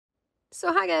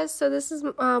So hi guys, so this is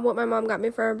what my mom got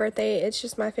me for my birthday. It's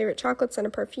just my favorite chocolates and a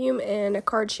perfume and a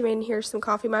card she made, and here's some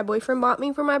coffee my boyfriend bought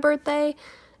me for my birthday,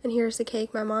 and here's the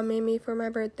cake my mom made me for my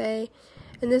birthday.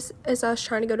 And this is us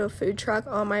trying to go to a food truck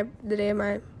on the day of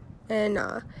my, and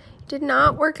it did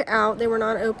not work out. They were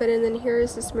not open. And then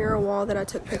here's this mural wall that I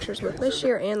took pictures with this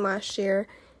year and last year.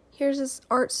 Here's this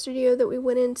art studio that we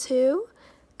went into,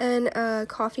 and a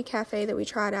coffee cafe that we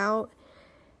tried out.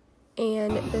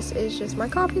 And this is just my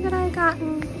coffee that I had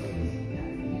gotten.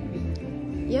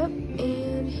 Yep,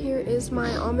 and here is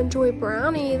my Almond Joy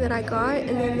brownie that I got,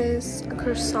 and then this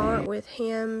croissant with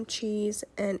ham, cheese,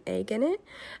 and egg in it.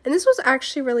 And this was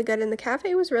actually really good, and the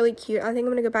cafe was really cute. I think I'm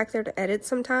going to go back there to edit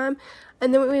sometime.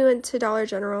 And then we went to Dollar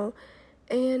General,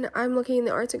 and I'm looking in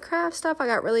the arts and crafts stuff. I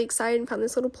got really excited and found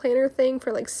this little planner thing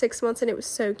for like 6 months, and it was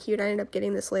so cute. I ended up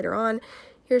getting this later on.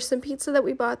 Here's some pizza that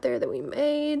we bought there that we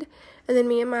made. And then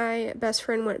me and my best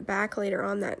friend went back later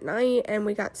on that night, and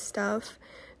we got stuff.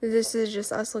 This is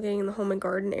just us looking in the home and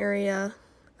garden area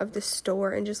of the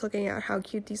store and just looking at how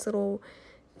cute these little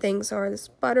things are. This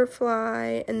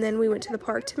butterfly. And then we went to the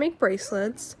park to make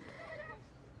bracelets.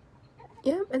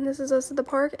 Yep, and this is us at the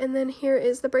park. And then here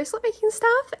is the bracelet making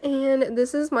stuff. And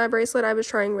this is my bracelet. I was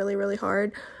trying really, really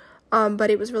hard. But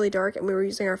it was really dark, and we were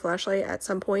using our flashlight at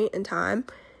some point in time.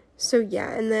 So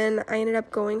yeah, and then I ended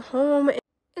up going home.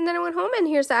 And then I went home, and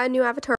here's that new avatar.